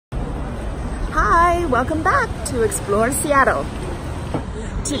Hi, welcome back to Explore Seattle.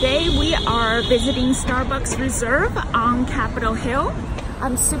 Today we are visiting Starbucks Reserve on Capitol Hill.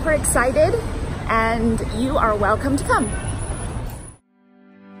 I'm super excited and you are welcome to come.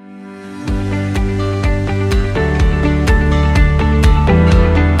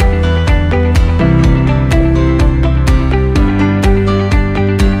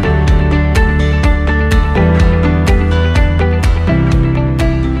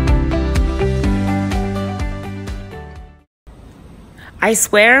 I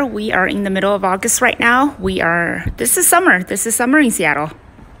swear we are in the middle of August right now. This is summer in Seattle.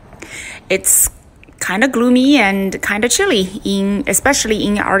 It's kind of gloomy and kind of chilly, especially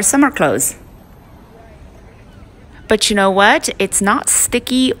in our summer clothes. But you know what? It's not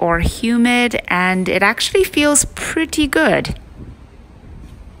sticky or humid and it actually feels pretty good.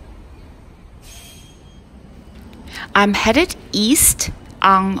 I'm headed east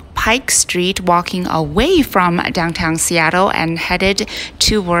on Pike Street, walking away from downtown Seattle and headed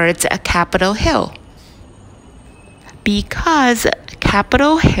towards Capitol Hill. Because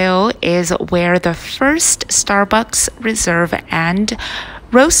Capitol Hill is where the first Starbucks Reserve and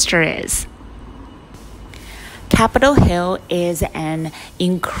Roaster is. Capitol Hill is an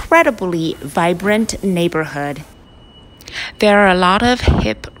incredibly vibrant neighborhood. There are a lot of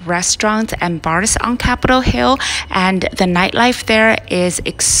hip restaurants and bars on Capitol Hill, and the nightlife there is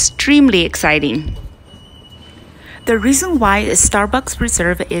extremely exciting. The reason why Starbucks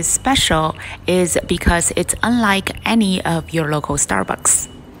Reserve is special is because it's unlike any of your local Starbucks.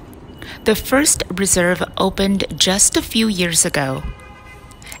 The first Reserve opened just a few years ago,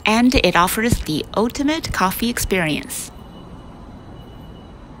 and it offers the ultimate coffee experience.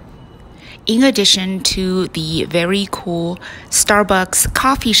 In addition to the very cool Starbucks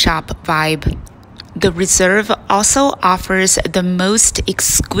coffee shop vibe, the Reserve also offers the most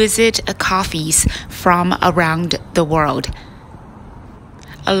exquisite coffees from around the world.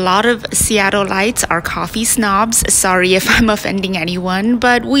 A lot of Seattleites are coffee snobs. Sorry if I'm offending anyone,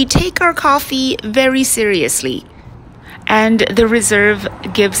 but we take our coffee very seriously. And the Reserve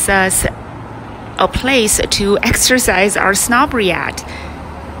gives us a place to exercise our snobbery at.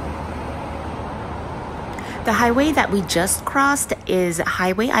 The highway that we just crossed is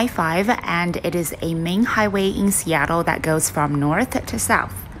Highway I-5, and it is a main highway in Seattle that goes from north to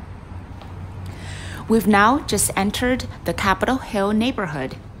south. We've now just entered the Capitol Hill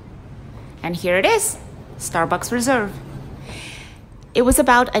neighborhood. And here it is, Starbucks Reserve. It was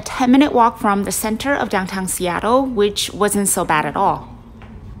about a 10-minute walk from the center of downtown Seattle, which wasn't so bad at all.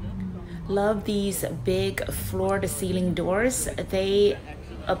 Love these big floor-to-ceiling doors. They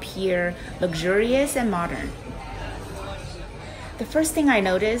appear luxurious and modern. The first thing I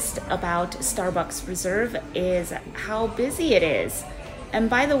noticed about Starbucks Reserve is how busy it is.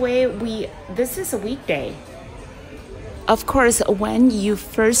 And by the way, this is a weekday. Of course, when you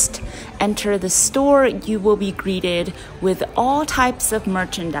first enter the store, you will be greeted with all types of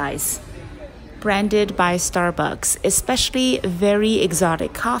merchandise branded by Starbucks, especially very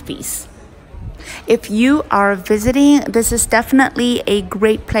exotic coffees. If you are visiting, this is definitely a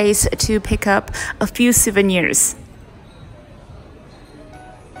great place to pick up a few souvenirs.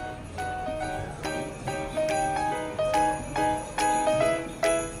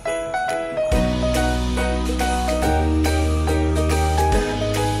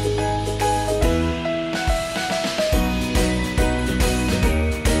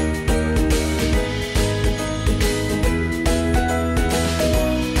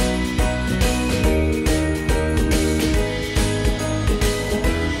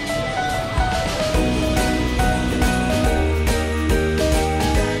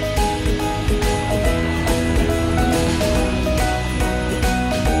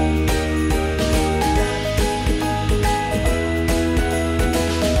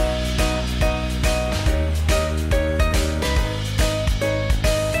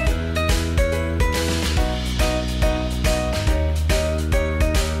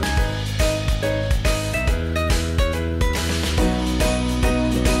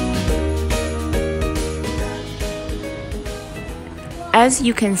 As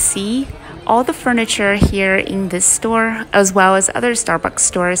you can see, all the furniture here in this store, as well as other Starbucks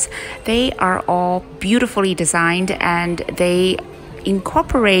stores, they are all beautifully designed and they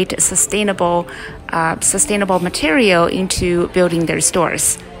incorporate sustainable material into building their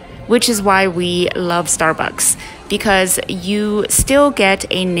stores, which is why we love Starbucks, because you still get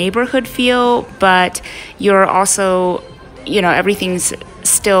a neighborhood feel, but you're also, everything's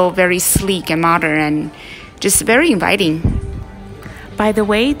still very sleek and modern and just very inviting. By the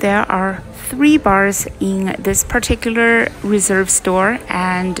way, there are 3 bars in this particular reserve store,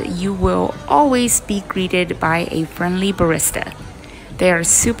 and you will always be greeted by a friendly barista. They are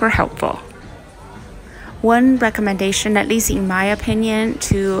super helpful. One recommendation, at least in my opinion,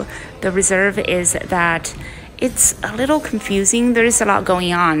 to the reserve is that it's a little confusing. There's a lot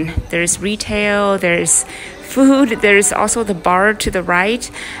going on. There's retail, there's food, there's also the bar to the right.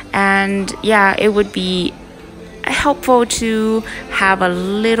 And yeah, it would be helpful to have a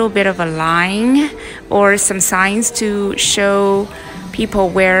little bit of a line or some signs to show people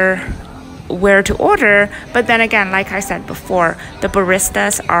where to order. But then again, like I said before, the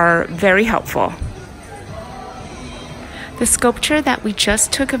baristas are very helpful. The sculpture that we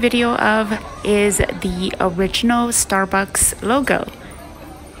just took a video of is the original Starbucks logo.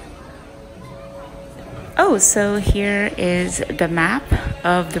 Oh, so here is the map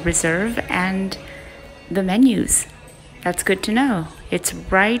of the reserve and the menus. That's good to know. It's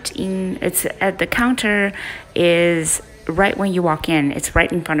at the counter is right when you walk in. It's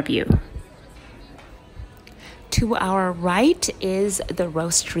right in front of you. To our right is the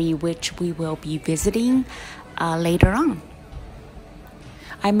roastery, which we will be visiting later on.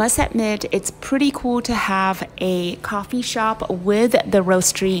 I must admit, it's pretty cool to have a coffee shop with the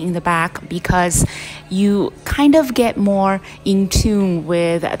roastery in the back because you kind of get more in tune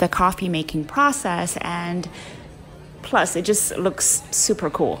with the coffee making process, and plus it just looks super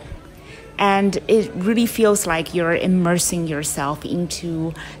cool. And it really feels like you're immersing yourself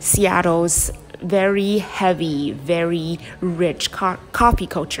into Seattle's very heavy, very rich coffee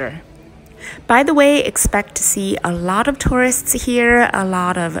culture. By the way, expect to see a lot of tourists here, a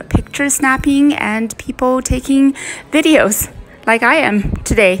lot of picture snapping, and people taking videos like I am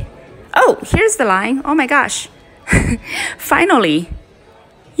today. Oh, here's the line. Oh my gosh. Finally.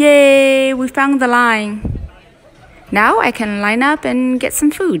 Yay, we found the line. Now I can line up and get some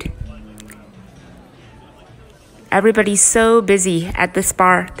food. Everybody's so busy at this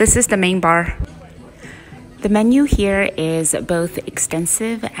bar. This is the main bar. The menu here is both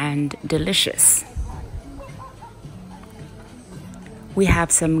extensive and delicious. We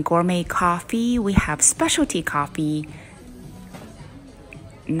have some gourmet coffee, we have specialty coffee,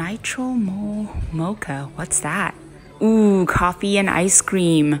 nitro mocha, what's that? Ooh, coffee and ice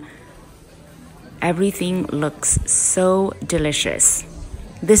cream. Everything looks so delicious.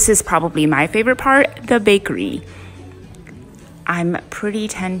 This is probably my favorite part, the bakery. I'm pretty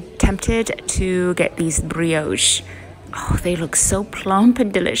tempted to get these brioche. Oh, they look so plump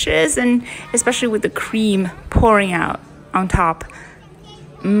and delicious, and especially with the cream pouring out on top.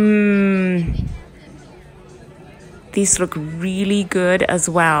 These look really good as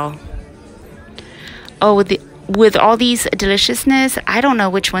well. Oh, with all these deliciousness, I don't know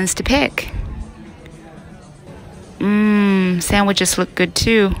which ones to pick. Sandwiches look good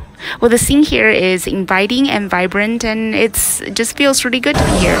too. Well, the scene here is inviting and vibrant, and it just feels really good to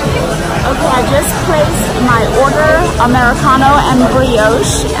be here. Okay, I just placed my order, Americano and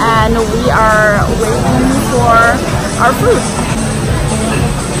brioche, and we are waiting for our food.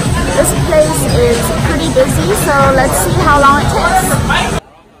 This place is pretty busy, so let's see how long it takes.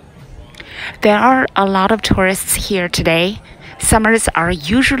 There are a lot of tourists here today. Summers are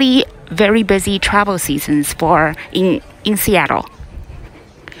usually very busy travel seasons in Seattle.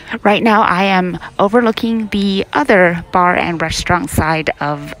 Right now, I am overlooking the other bar and restaurant side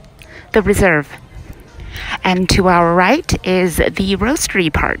of the reserve. And to our right is the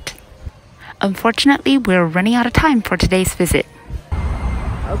roastery part. Unfortunately, we're running out of time for today's visit.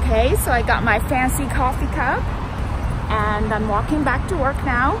 Okay, so I got my fancy coffee cup, and I'm walking back to work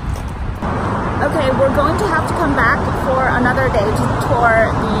now. Okay, we're going to have to come back for another day to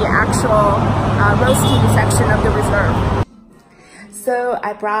tour the actual roasting section of the reserve. So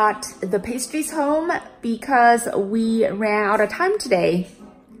I brought the pastries home because we ran out of time today.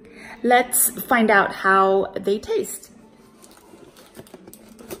 Let's find out how they taste.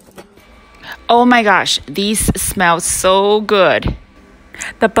 Oh my gosh, these smell so good.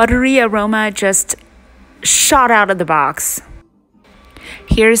 The buttery aroma just shot out of the box.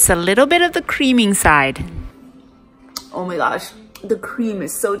 Here's a little bit of the creaming side. Oh my gosh, the cream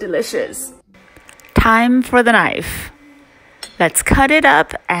is so delicious. Time for the knife. Let's cut it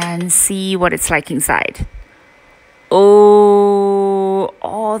up and see what it's like inside. Oh,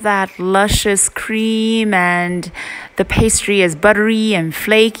 all that luscious cream, and the pastry is buttery and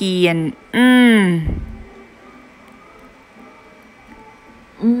flaky, and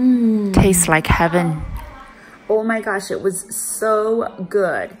tastes like heaven. Oh my gosh, it was so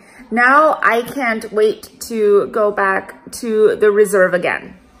good. Now I can't wait to go back to the reserve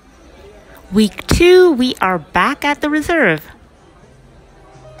again. Week 2, we are back at the reserve.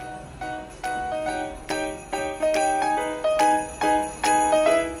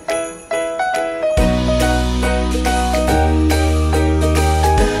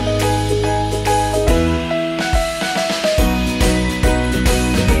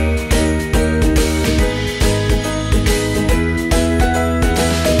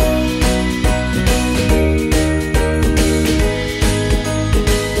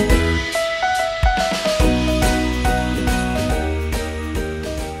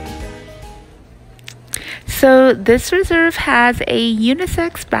 So this reserve has a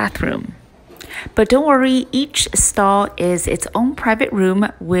unisex bathroom. But don't worry, each stall is its own private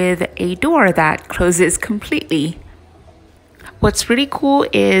room with a door that closes completely. What's really cool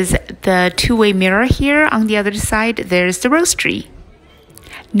is the two-way mirror here. On the other side, there's the roastery.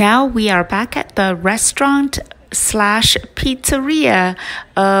 Now we are back at the restaurant/pizzeria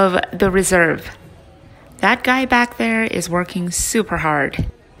of the reserve. That guy back there is working super hard.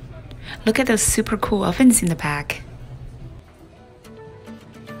 Look at those super cool ovens in the back.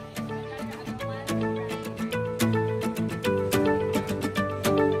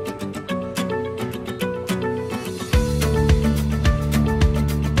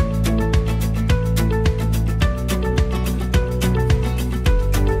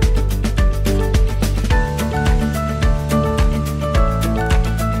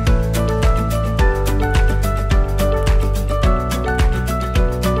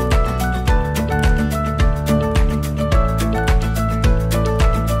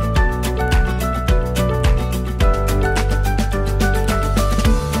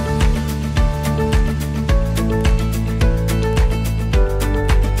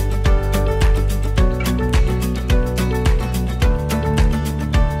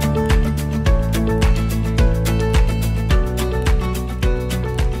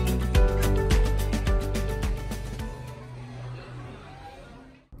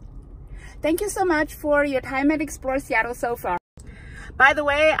 Thank you so much for your time at Explore Seattle so far. By the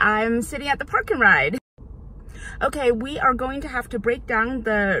way, I'm sitting at the park and ride. Okay, we are going to have to break down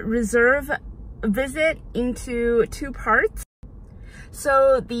the reserve visit into 2 parts,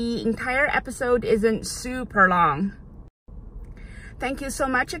 so the entire episode isn't super long. Thank you so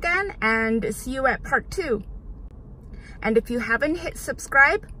much again, and see you at part 2. And if you haven't hit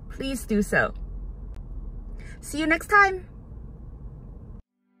subscribe, please do so. See you next time.